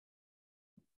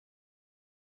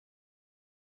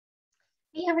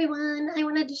Hey everyone, I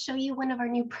wanted to show you one of our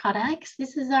new products.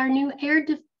 This is our new Air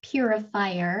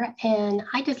Purifier and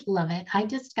I just love it. I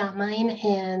just got mine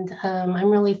and I'm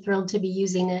really thrilled to be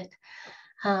using it.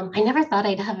 I never thought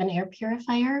I'd have an air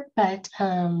purifier, but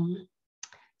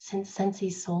since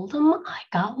Scentsy sold them, I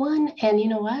got one and you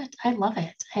know what? I love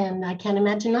it and I can't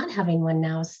imagine not having one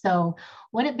now. So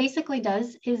what it basically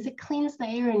does is it cleans the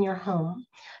air in your home.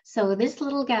 So this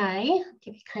little guy, I'll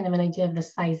give you kind of an idea of the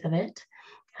size of it.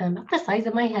 About the size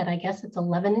of my head, I guess it's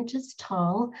 11 inches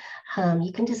tall.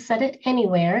 You can just set it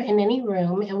anywhere in any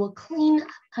room. It will clean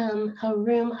a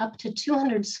room up to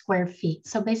 200 square feet.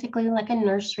 So basically like a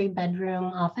nursery bedroom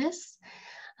office.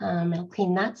 It'll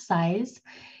clean that size.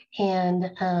 And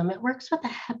it works with a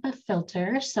HEPA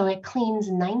filter. So it cleans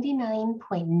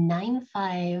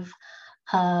 99.95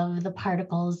 of the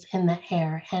particles in the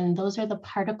air. And those are the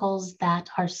particles that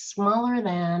are smaller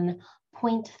than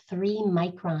 0.3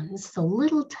 microns. So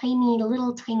little tiny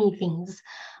things.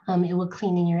 It will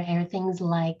clean in your air, things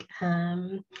like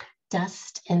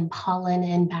dust and pollen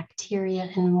and bacteria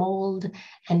and mold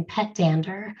and pet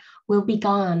dander will be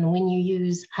gone when you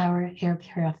use our air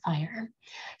purifier.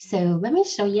 So let me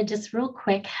show you just real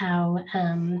quick how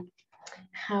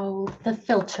the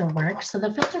filter works. So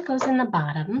the filter goes in the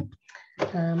bottom.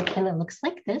 And it looks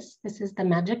like this. This is the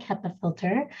magic HEPA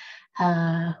filter.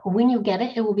 When you get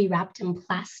it, it will be wrapped in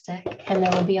plastic and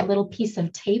there will be a little piece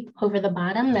of tape over the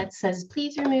bottom that says,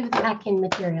 please remove the packing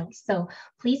materials. So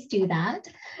please do that.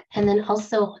 And then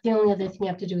also the only other thing you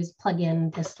have to do is plug in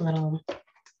this little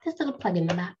plug in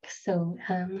the back. So,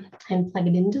 and plug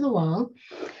it into the wall.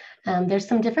 There's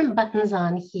some different buttons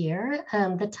on here.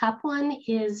 The top one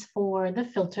is for the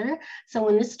filter. So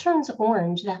when this turns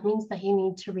orange, that means that you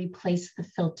need to replace the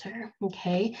filter,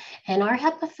 okay? And our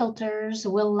HEPA filters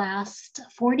will last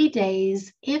 40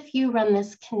 days if you run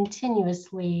this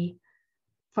continuously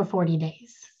for 40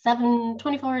 days,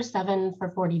 24/7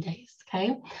 for 40 days,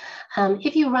 okay?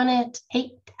 If you run it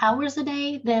 8 hours a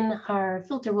day, then our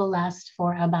filter will last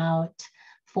for about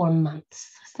 4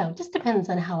 months. So it just depends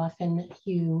on how often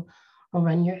you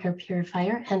run your air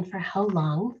purifier and for how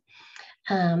long.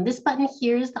 This button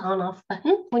here is the on-off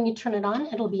button. When you turn it on,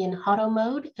 it'll be in auto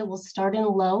mode. It will start in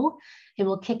low. It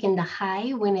will kick into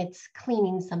high when it's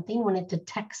cleaning something, when it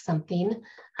detects something.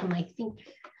 I think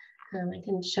I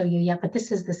didn't show you yet, but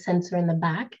this is the sensor in the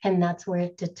back, and that's where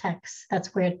it detects.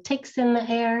 That's where it takes in the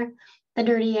air, the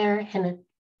dirty air, and it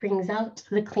brings out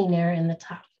the clean air in the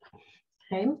top,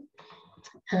 okay?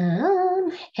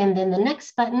 And then the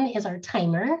next button is our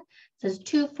timer. It says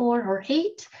 2, 4, or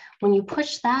 8. When you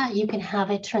push that, you can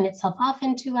have it turn itself off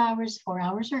in 2 hours, 4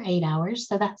 hours, or 8 hours.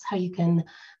 So that's how you can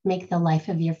make the life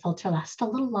of your filter last a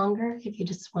little longer if you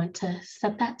just want to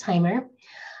set that timer.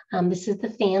 This is the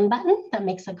fan button that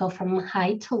makes it go from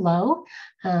high to low.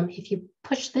 If you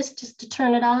push this just to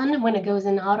turn it on, when it goes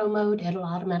in auto mode, it'll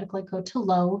automatically go to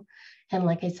low. And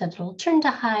like I said, it'll turn to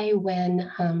high when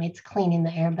it's cleaning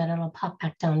the air, but it'll pop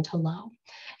back down to low.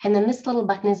 And then this little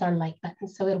button is our light button.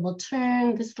 So it will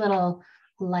turn, this little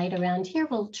light around here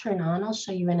will turn on. I'll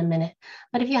show you in a minute.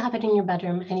 But if you have it in your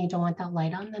bedroom and you don't want that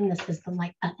light on, then this is the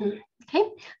light button. Okay,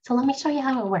 so let me show you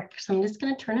how it works. So I'm just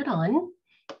going to turn it on.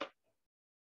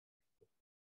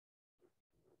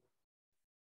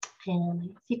 And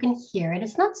if you can hear it,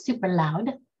 it's not super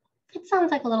loud. It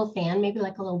sounds like a little fan, maybe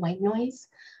like a little white noise,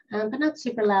 but not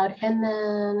super loud. And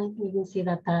then you can see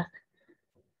that the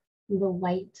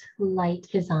white light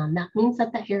is on. That means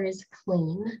that the air is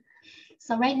clean.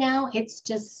 So right now it's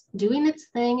just doing its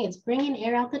thing. It's bringing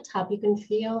air out the top. You can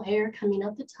feel air coming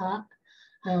out the top,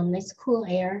 nice cool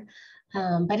air.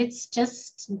 But it's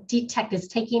just it's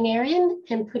taking air in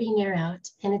and putting air out,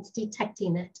 and it's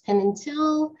detecting it. And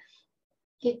until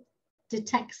it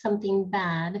detects something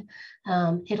bad,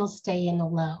 it'll stay in the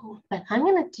low. But I'm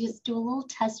going to just do a little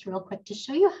test real quick to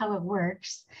show you how it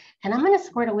works. And I'm going to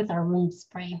squirt it with our room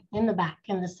spray in the back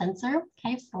in the sensor.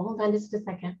 Okay, so hold on just a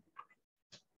second.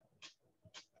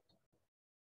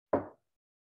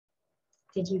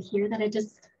 Did you hear that I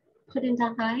just put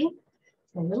into high?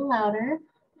 It's a little louder.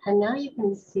 And now you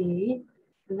can see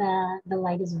that the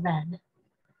light is red.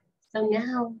 So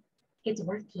now it's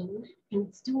working and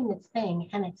it's doing its thing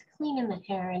and it's cleaning the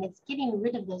air and it's getting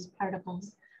rid of those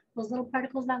particles. Those little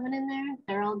particles that went in there,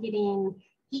 they're all getting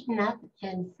eaten up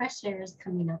and fresh air is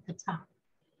coming out the top.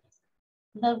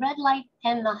 The red light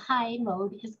and the high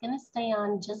mode is going to stay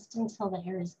on just until the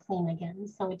air is clean again.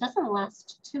 So it doesn't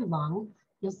last too long.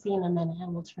 You'll see in a minute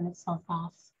it will turn itself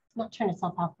off. Not turn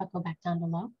itself off, but go back down to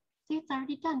low. See, it's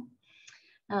already done.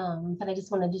 But I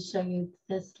just wanted to show you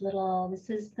this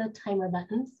is the timer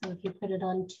button. So if you put it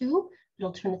on 2,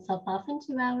 it'll turn itself off in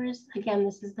 2 hours. Again,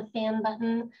 this is the fan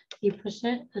button. If you push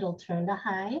it, it'll turn to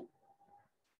high.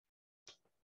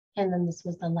 And then this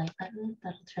was the light button.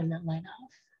 That'll turn that light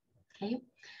off. Okay.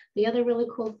 The other really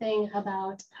cool thing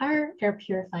about our air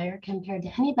purifier compared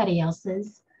to anybody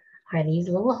else's are these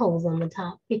little holes on the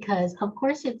top, because of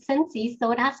course it's Scentsy,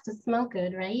 so it has to smell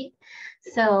good, right?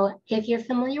 So if you're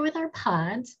familiar with our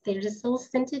pods, they're just little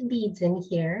scented beads in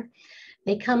here.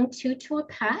 They come 2 to a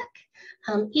pack.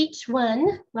 Each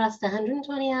one lasts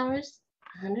 120 hours,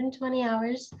 120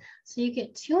 hours. So you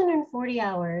get 240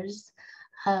 hours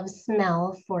of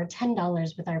smell for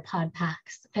 $10 with our pod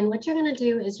packs. And what you're gonna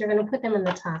do is you're gonna put them in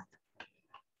the top.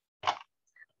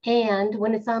 And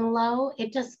when it's on low,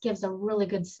 it just gives a really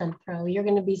good scent throw. You're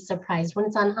going to be surprised. When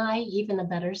it's on high, even a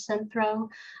better scent throw.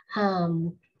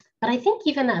 But I think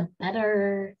even a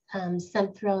better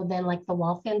scent throw than like the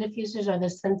wall fan diffusers or the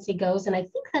Scentsy Goes. And I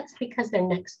think that's because they're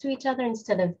next to each other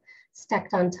instead of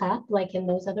stacked on top like in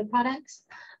those other products.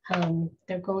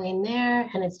 They're going there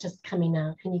and it's just coming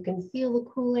out. And you can feel the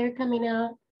cool air coming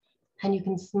out and you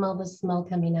can smell the smell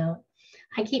coming out.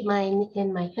 I keep mine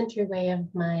in my entryway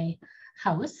of my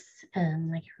house,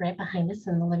 like right behind us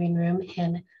in the living room,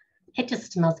 and it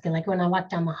just smells good. Like when I walk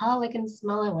down the hall, I can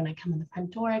smell it. When I come in the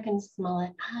front door, I can smell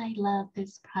it. I love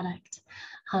this product.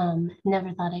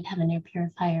 Never thought I'd have an air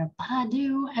purifier, but I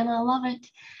do, and I love it.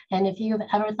 And if you've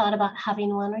ever thought about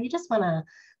having one, or you just want to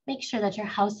make sure that your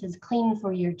house is clean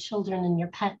for your children and your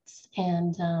pets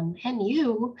and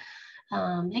you,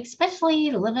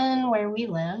 especially living where we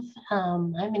live.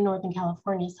 I'm in Northern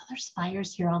California, so there's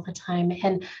fires here all the time.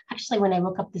 And actually, when I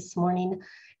woke up this morning,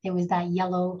 it was that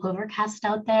yellow overcast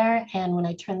out there. And when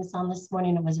I turned this on this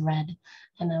morning, it was red.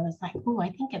 And I was like, oh, I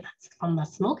think that's from the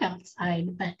smoke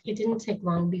outside. But it didn't take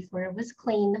long before it was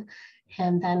clean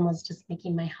and then was just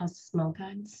making my house smell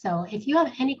good. So if you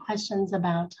have any questions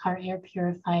about our air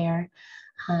purifier,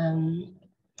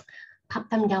 pop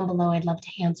them down below. I'd love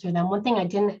to answer them. One thing I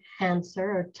didn't answer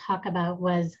or talk about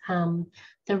was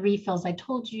the refills. I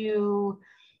told you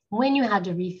when you had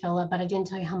to refill it, but I didn't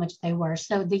tell you how much they were.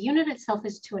 So the unit itself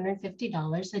is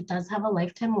 $250. It does have a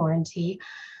lifetime warranty,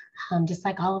 just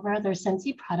like all of our other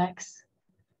Scentsy products.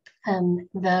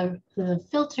 The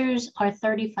filters are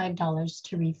 $35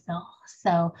 to refill.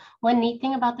 So one neat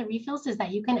thing about the refills is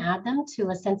that you can add them to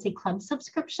a Scentsy Club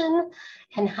subscription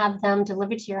and have them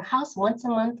delivered to your house once a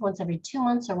month, once every 2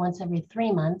 months, or once every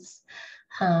 3 months.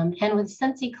 And with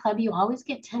Scentsy Club, you always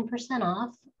get 10%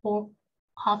 off or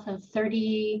off of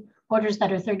 30 orders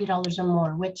that are $30 or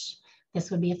more, which this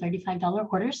would be a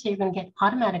 $35 order, so you're going to get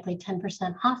automatically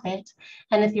 10% off it.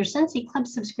 And if your Scentsy Club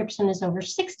subscription is over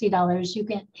 $60, you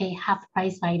get a half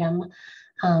price item.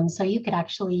 So you could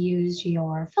actually use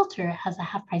your filter as a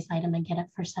half price item and get it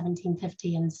for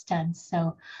 $17.50 instead.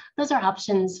 So those are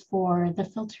options for the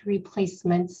filter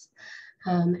replacements.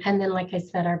 And then, like I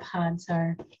said, our pods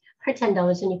are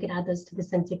 $10, and you could add those to the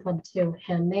Scentsy Club too.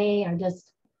 And they are just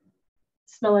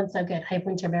smelling so good. I have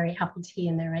winterberry apple tea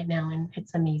in there right now, and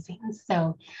it's amazing.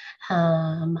 So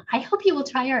I hope you will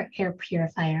try our air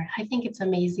purifier. I think it's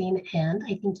amazing, and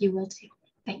I think you will too.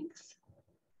 Thanks.